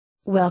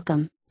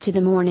Welcome to the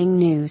morning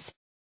news.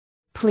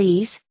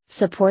 Please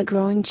support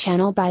growing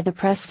channel by the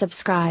press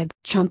subscribe.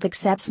 Trump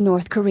accepts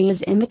North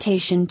Korea's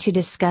invitation to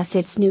discuss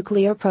its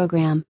nuclear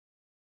program.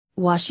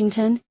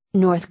 Washington,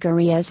 North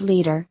Korea's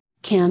leader,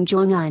 Kim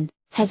Jong-un,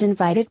 has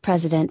invited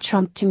President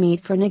Trump to meet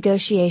for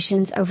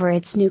negotiations over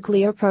its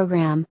nuclear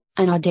program,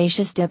 an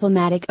audacious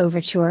diplomatic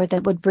overture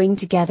that would bring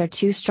together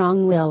two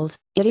strong-willed,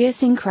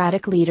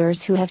 idiosyncratic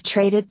leaders who have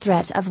traded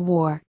threats of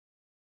war.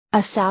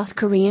 A South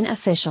Korean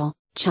official,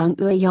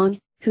 Eui-yong,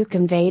 who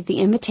conveyed the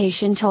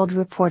invitation, told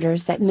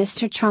reporters that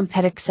Mr. Trump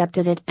had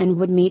accepted it and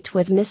would meet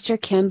with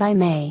Mr. Kim by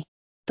May.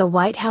 The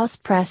White House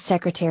press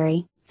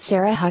secretary,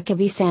 Sarah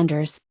Huckabee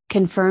Sanders,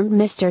 confirmed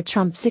Mr.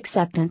 Trump's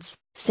acceptance,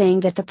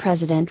 saying that the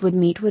president would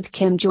meet with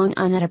Kim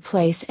Jong-un at a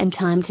place and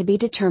time to be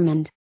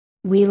determined.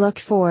 "We look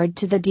forward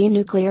to the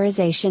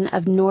denuclearization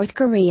of North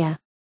Korea.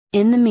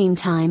 In the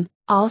meantime,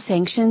 all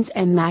sanctions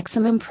and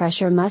maximum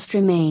pressure must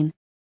remain."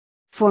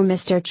 For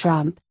Mr.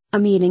 Trump, a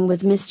meeting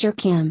with Mr.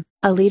 Kim,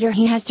 a leader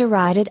he has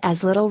derided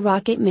as Little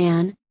Rocket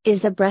Man,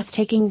 is a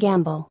breathtaking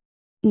gamble.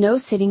 No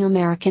sitting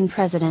American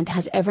president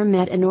has ever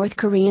met a North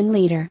Korean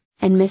leader,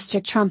 and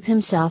Mr. Trump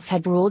himself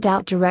had ruled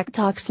out direct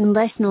talks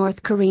unless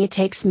North Korea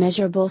takes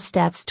measurable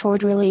steps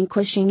toward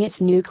relinquishing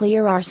its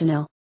nuclear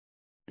arsenal.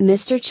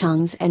 Mr.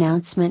 Chung's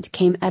announcement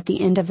came at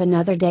the end of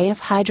another day of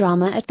high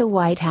drama at the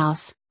White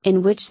House,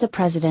 in which the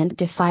president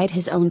defied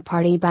his own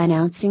party by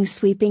announcing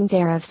sweeping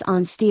tariffs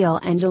on steel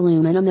and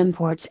aluminum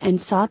imports and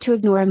sought to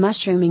ignore a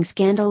mushrooming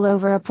scandal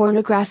over a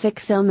pornographic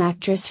film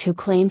actress who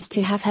claims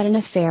to have had an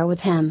affair with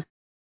him.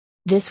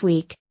 This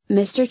week,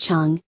 Mr.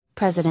 Chung,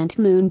 President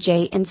Moon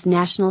Jae-in's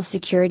national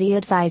security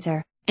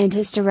advisor, and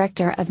his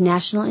director of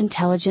National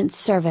Intelligence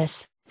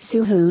Service,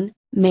 Soo-hoon,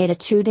 made a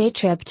two-day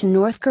trip to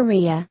North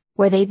Korea,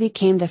 where they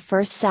became the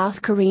first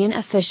South Korean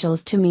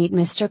officials to meet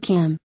Mr.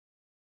 Kim.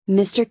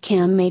 Mr.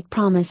 Kim made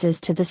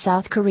promises to the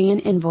South Korean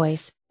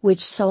envoys,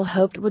 which Seoul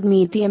hoped would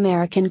meet the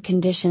American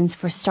conditions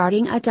for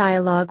starting a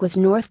dialogue with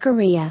North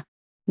Korea.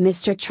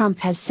 Mr. Trump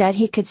has said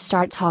he could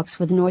start talks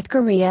with North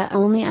Korea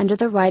only under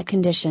the right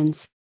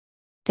conditions.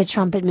 The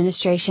Trump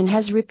administration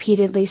has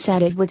repeatedly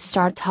said it would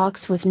start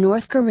talks with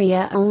North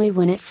Korea only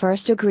when it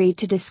first agreed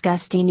to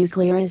discuss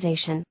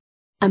denuclearization.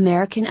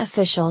 American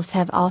officials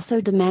have also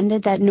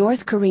demanded that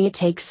North Korea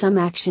take some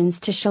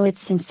actions to show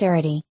its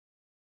sincerity.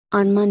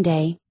 On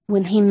Monday,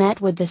 when he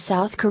met with the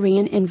South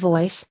Korean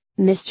envoys,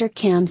 Mr.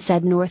 Kim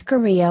said North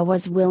Korea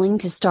was willing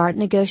to start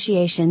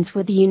negotiations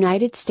with the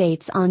United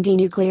States on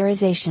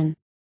denuclearization.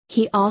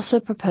 He also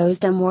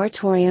proposed a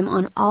moratorium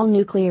on all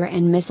nuclear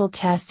and missile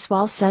tests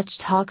while such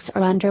talks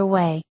are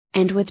underway,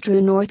 and withdrew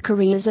North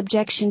Korea's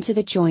objection to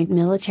the joint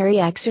military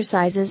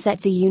exercises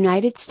that the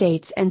United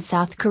States and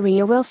South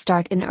Korea will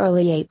start in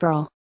early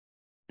April.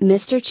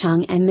 Mr.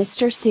 Chung and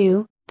Mr.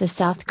 Soo, the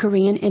South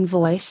Korean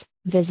envoys,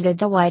 visited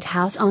the White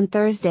House on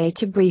Thursday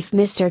to brief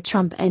Mr.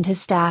 Trump and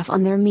his staff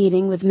on their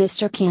meeting with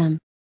Mr. Kim.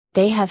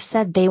 They have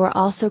said they were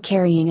also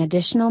carrying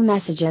additional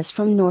messages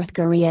from North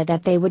Korea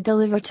that they would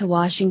deliver to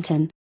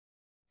Washington.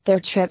 Their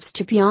trips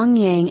to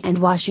Pyongyang and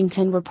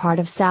Washington were part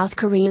of South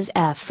Korea's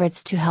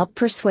efforts to help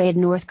persuade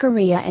North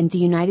Korea and the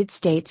United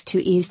States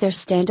to ease their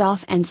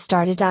standoff and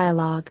start a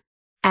dialogue.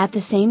 At the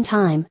same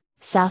time,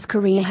 South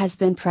Korea has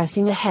been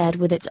pressing ahead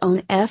with its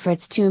own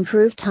efforts to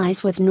improve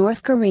ties with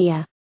North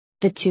Korea.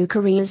 The two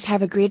Koreas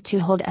have agreed to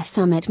hold a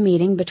summit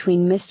meeting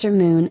between Mr.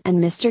 Moon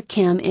and Mr.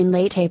 Kim in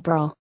late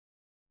April.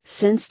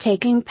 Since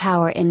taking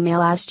power in May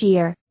last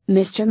year,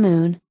 Mr.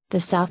 Moon,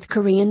 the South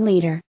Korean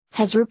leader,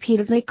 has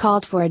repeatedly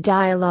called for a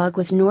dialogue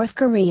with North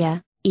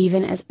Korea,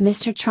 even as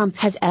Mr. Trump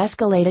has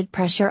escalated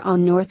pressure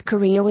on North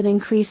Korea with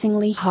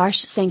increasingly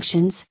harsh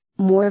sanctions,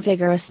 more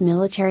vigorous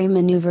military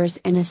maneuvers,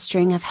 and a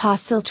string of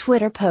hostile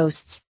Twitter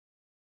posts.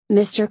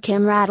 Mr.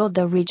 Kim rattled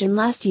the region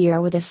last year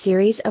with a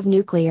series of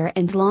nuclear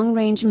and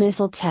long-range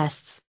missile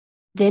tests.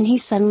 Then he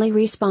suddenly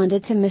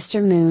responded to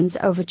Mr. Moon's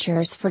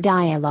overtures for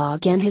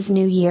dialogue in his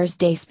New Year's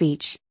Day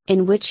speech,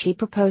 in which he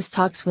proposed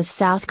talks with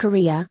South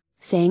Korea,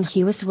 saying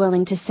he was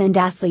willing to send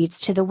athletes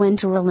to the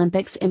Winter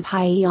Olympics in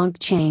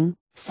Pyeongchang,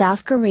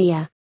 South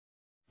Korea.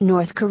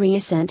 North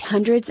Korea sent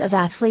hundreds of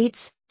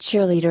athletes,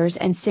 cheerleaders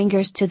and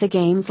singers to the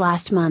games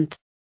last month.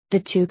 The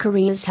two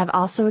Koreas have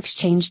also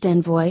exchanged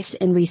envoys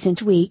in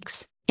recent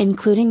weeks,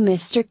 including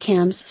Mr.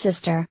 Kim's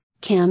sister,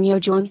 Kim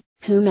Yo-jong,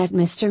 who met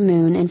Mr.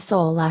 Moon in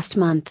Seoul last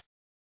month.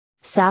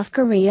 South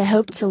Korea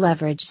hoped to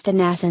leverage the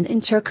nascent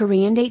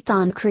inter-Korean date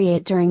on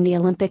create during the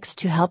Olympics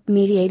to help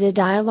mediate a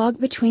dialogue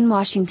between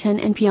Washington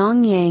and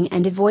Pyongyang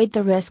and avoid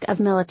the risk of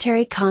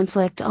military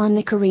conflict on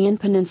the Korean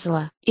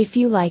peninsula. If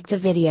you like the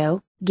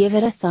video, give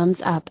it a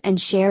thumbs up and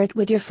share it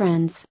with your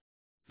friends.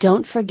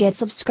 Don't forget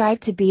subscribe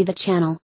to the channel.